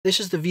This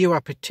is the view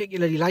I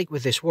particularly like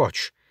with this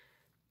watch.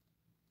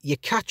 You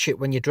catch it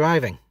when you're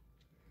driving.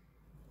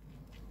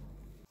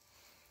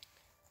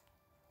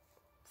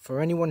 For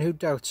anyone who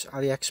doubts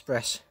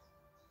AliExpress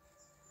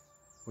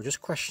or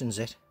just questions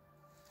it,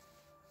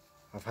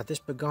 I've had this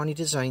PAGANI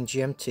Design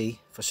GMT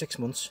for 6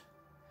 months.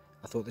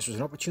 I thought this was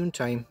an opportune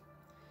time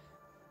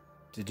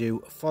to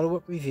do a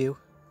follow-up review,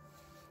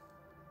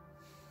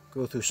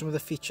 go through some of the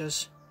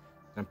features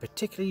I'm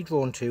particularly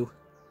drawn to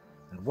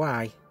and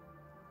why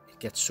it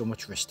gets so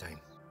much wrist time.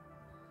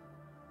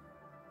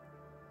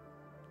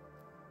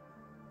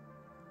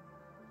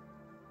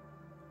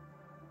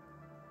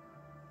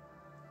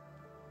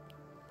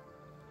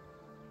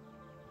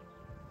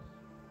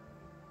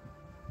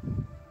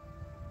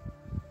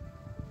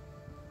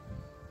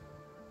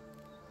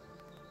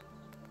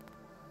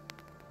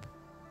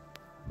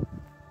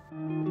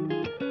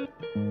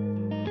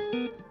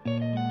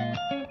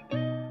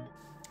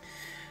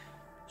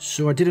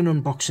 So I did an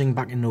unboxing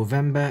back in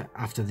November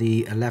after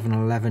the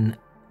 11/11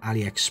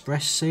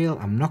 AliExpress sale.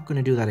 I'm not going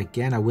to do that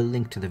again. I will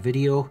link to the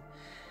video.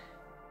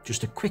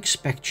 Just a quick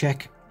spec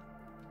check.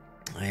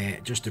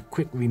 Just a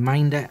quick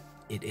reminder.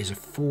 It is a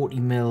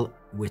 40mm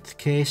width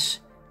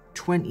case,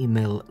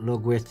 20mm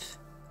lug width,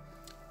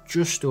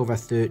 just over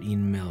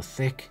 13mm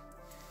thick,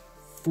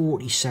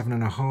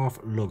 47.5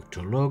 lug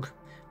to lug.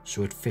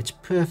 So it fits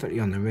perfectly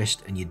on the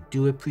wrist, and you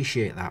do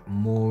appreciate that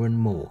more and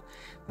more.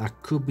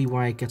 That could be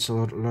why it gets a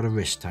lot of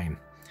wrist time.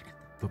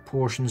 The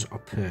proportions are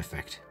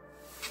perfect.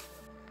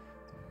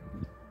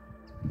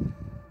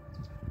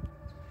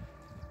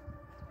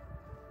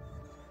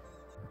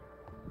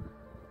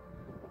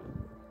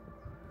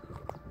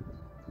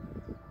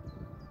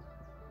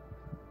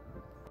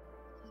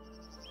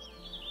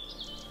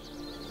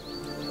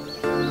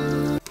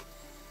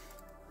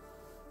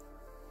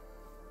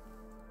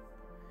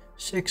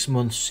 Six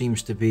months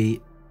seems to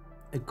be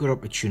a good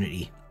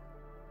opportunity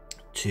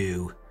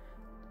to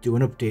do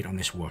an update on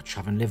this watch,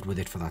 having lived with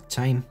it for that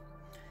time.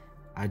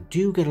 I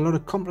do get a lot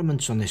of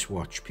compliments on this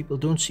watch. People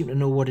don't seem to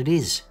know what it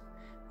is.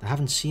 They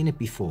haven't seen it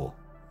before.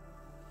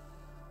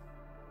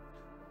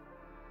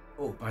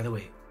 Oh, by the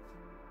way,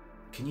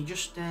 can you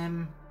just,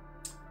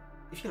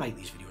 if you like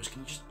these videos,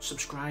 can you just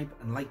subscribe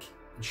and like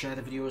and share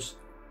the videos?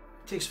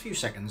 It takes a few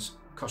seconds,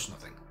 costs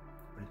nothing,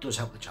 but it does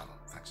help the channel.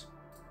 Thanks.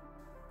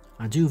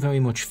 I do very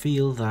much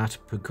feel that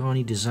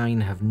PAGANI Design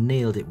have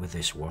nailed it with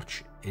this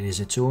watch. It is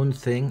its own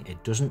thing.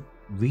 It doesn't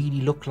really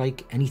look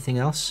like anything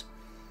else.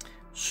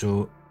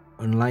 So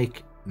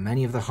unlike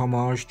many of the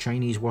homage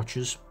Chinese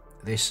watches,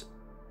 this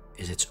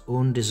is its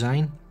own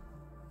design.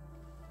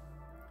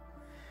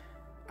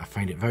 I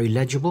find it very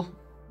legible,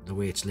 the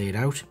way it's laid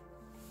out.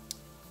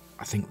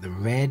 I think the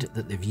red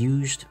that they've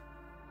used,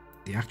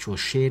 the actual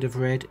shade of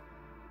red,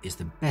 is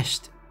the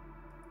best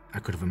I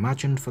could have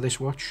imagined for this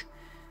watch.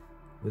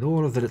 With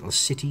all of the little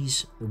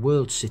cities, the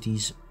world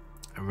cities,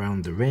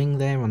 around the ring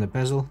there on the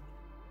bezel.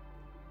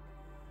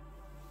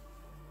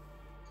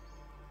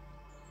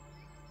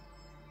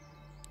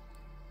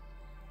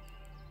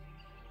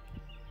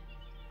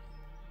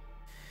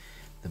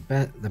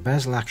 The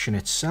bezel action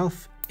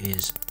itself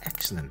is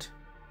excellent.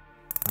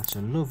 That's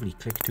a lovely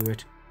click to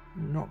it.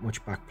 Not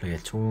much back play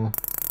at all.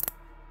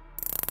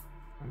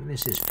 I mean,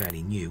 this is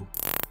fairly new,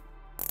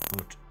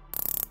 but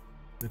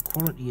the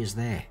quality is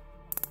there.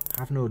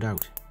 Have no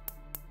doubt.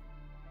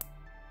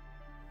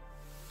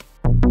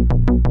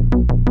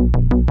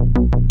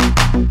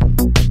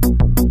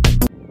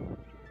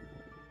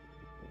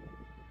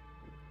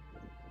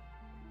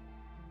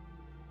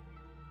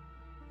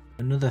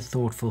 Another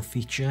thoughtful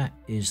feature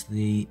is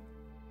the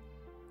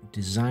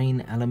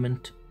design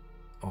element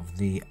of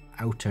the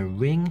outer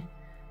ring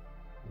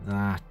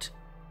that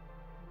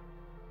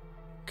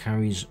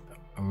carries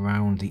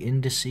around the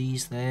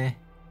indices there.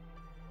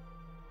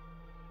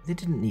 They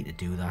didn't need to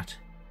do that,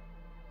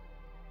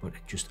 but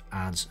it just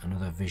adds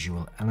another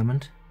visual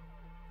element.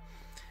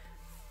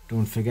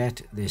 Don't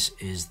forget, this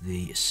is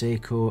the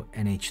Seiko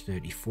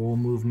NH34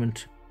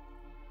 movement,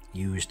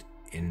 used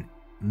in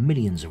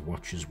millions of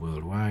watches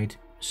worldwide,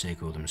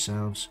 Seiko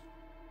themselves.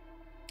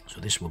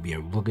 So this will be a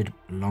rugged,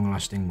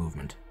 long-lasting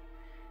movement.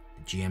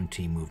 The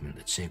GMT movement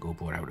that Seiko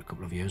brought out a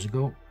couple of years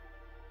ago.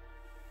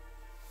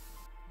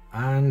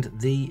 And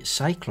the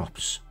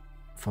Cyclops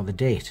for the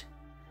date.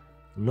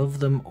 Love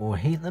them or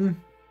hate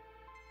them.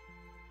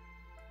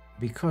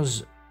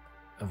 Because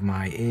of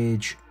my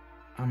age,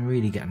 I'm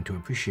really getting to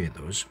appreciate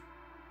those.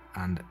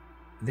 And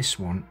this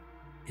one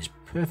is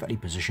perfectly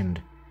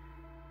positioned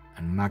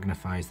and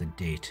magnifies the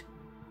date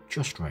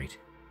just right.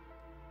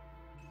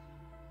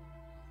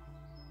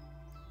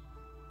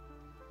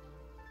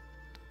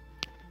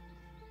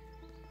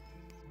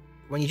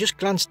 When you just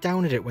glance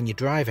down at it when you're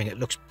driving, it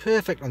looks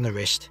perfect on the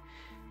wrist.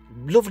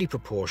 Lovely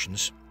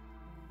proportions.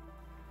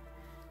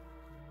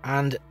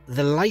 And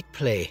the light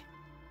play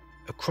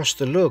across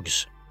the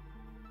lugs.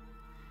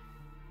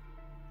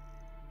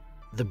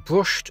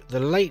 The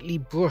lightly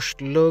brushed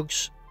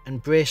lugs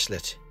and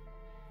bracelet.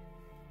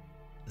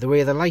 The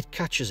way the light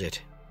catches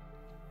it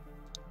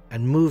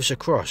and moves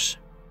across.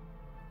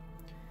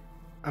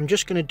 I'm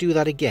just going to do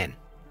that again.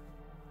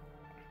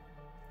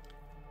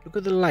 Look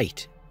at the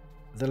light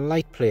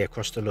play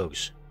across the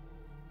lugs.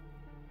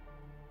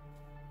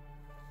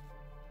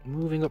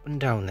 Moving up and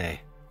down there.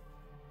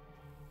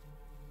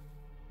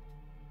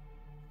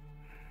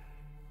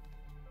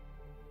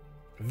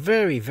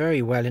 Very,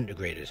 very well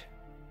integrated.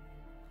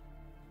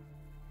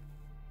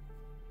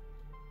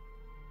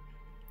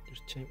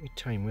 Just take me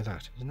time with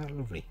that. Isn't that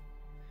lovely?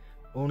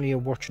 Only a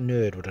watch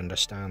nerd would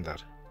understand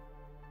that.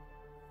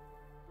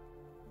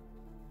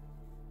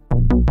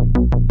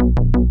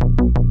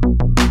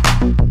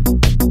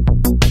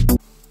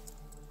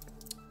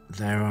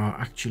 There are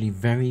actually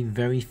very,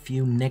 very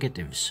few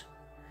negatives.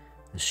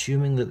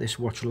 Assuming that this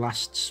watch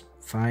lasts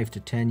 5 to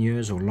 10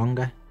 years or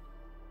longer,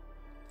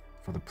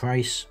 for the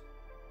price,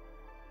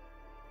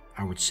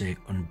 I would say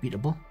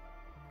unbeatable,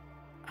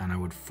 and I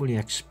would fully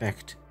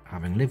expect,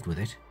 having lived with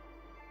it,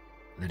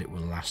 that it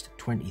will last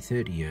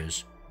 20-30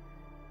 years,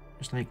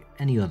 just like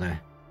any other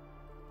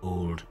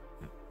old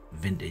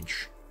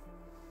vintage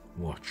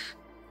watch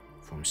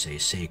from, say,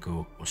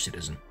 Seiko or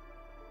Citizen.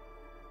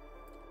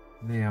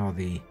 They are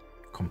the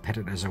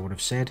competitors, I would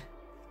have said,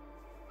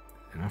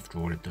 and after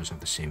all it does have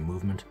the same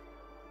movement.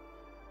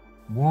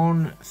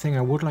 One thing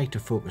I would like to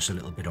focus a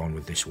little bit on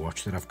with this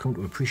watch that I've come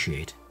to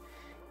appreciate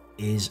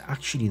is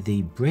actually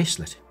the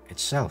bracelet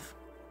itself.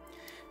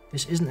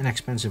 This isn't an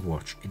expensive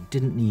watch. It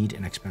didn't need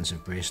an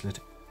expensive bracelet.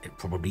 It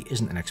probably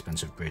isn't an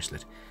expensive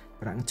bracelet,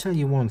 but I can tell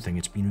you one thing,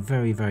 it's been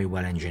very, very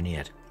well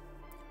engineered.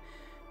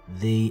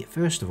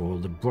 First of all,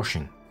 the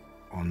brushing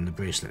on the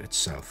bracelet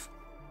itself.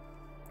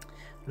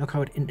 Look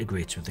how it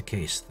integrates with the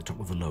case, the top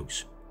of the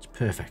lugs. It's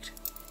perfect.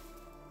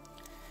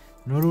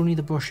 Not only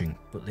the brushing,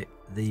 but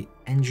the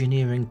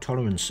engineering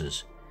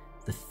tolerances,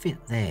 the fit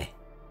there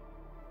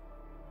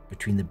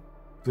between the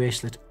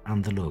bracelet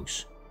and the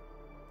lugs.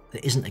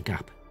 There isn't a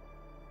gap.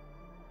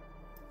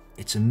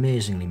 It's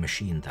amazingly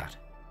machined, that.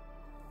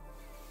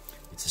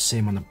 It's the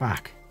same on the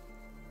back.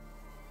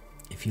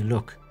 If you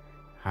look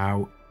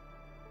how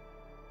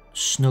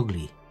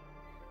snugly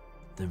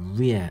the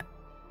rear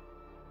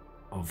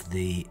of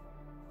the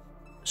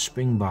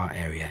spring bar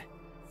area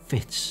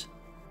fits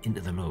into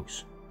the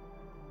lugs.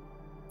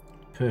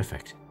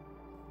 Perfect.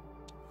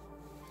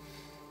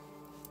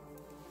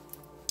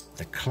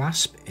 The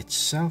clasp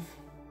itself,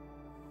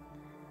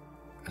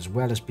 as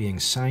well as being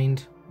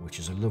signed, which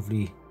is a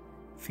lovely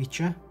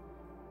feature,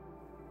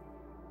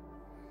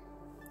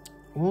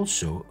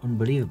 also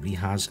unbelievably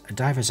has a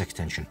diver's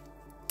extension,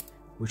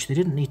 which they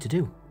didn't need to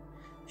do.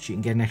 So you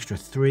can get an extra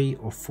 3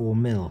 or 4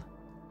 mil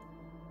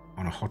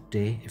on a hot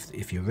day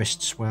if your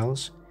wrist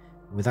swells,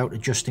 without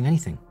adjusting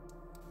anything.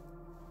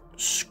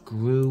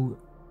 Screw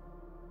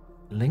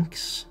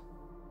links,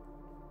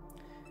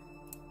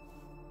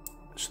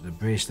 so the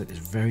bracelet is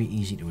very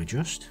easy to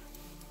adjust.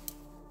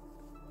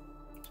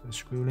 So the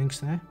screw links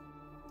there.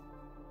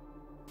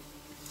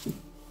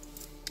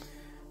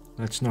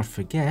 Let's not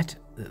forget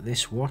that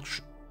this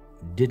watch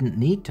didn't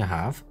need to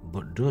have,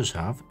 but does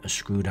have, a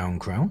screw down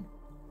crown,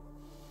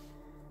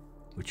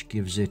 which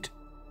gives it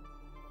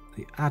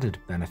the added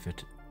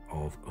benefit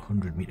of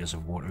 100 meters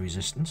of water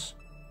resistance.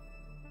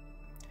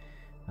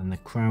 And the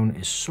crown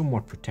is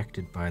somewhat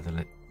protected by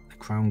the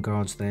crown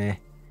guards there,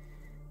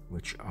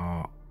 which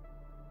are,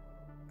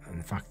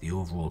 in fact, the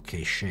overall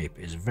case shape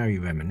is very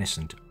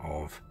reminiscent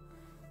of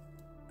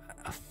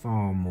a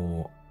far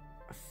more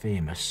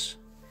famous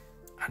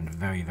and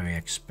very, very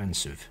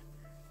expensive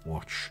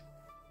watch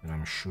that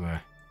I'm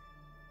sure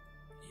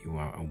you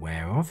are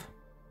aware of.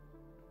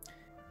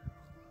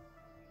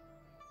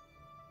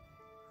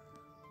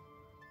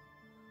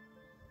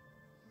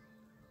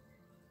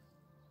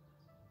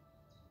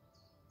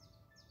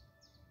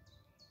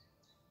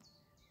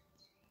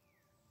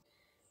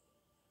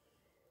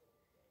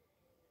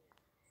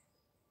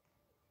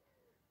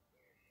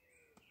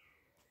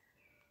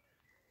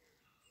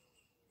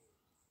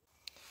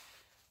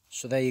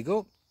 So there you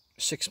go,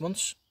 6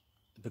 months,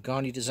 the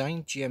PAGANI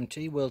Design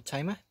GMT World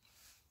Timer.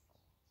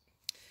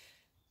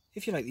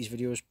 If you like these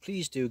videos,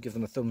 please do give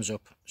them a thumbs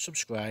up,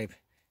 subscribe,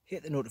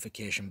 hit the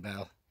notification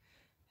bell.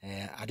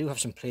 I do have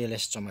some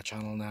playlists on my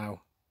channel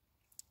now.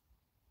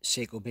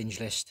 Seiko binge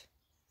list,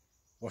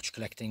 watch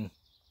collecting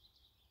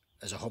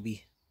as a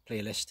hobby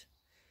playlist.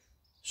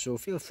 So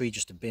feel free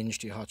just to binge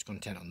to your heart's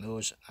content on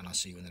those, and I'll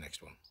see you in the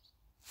next one.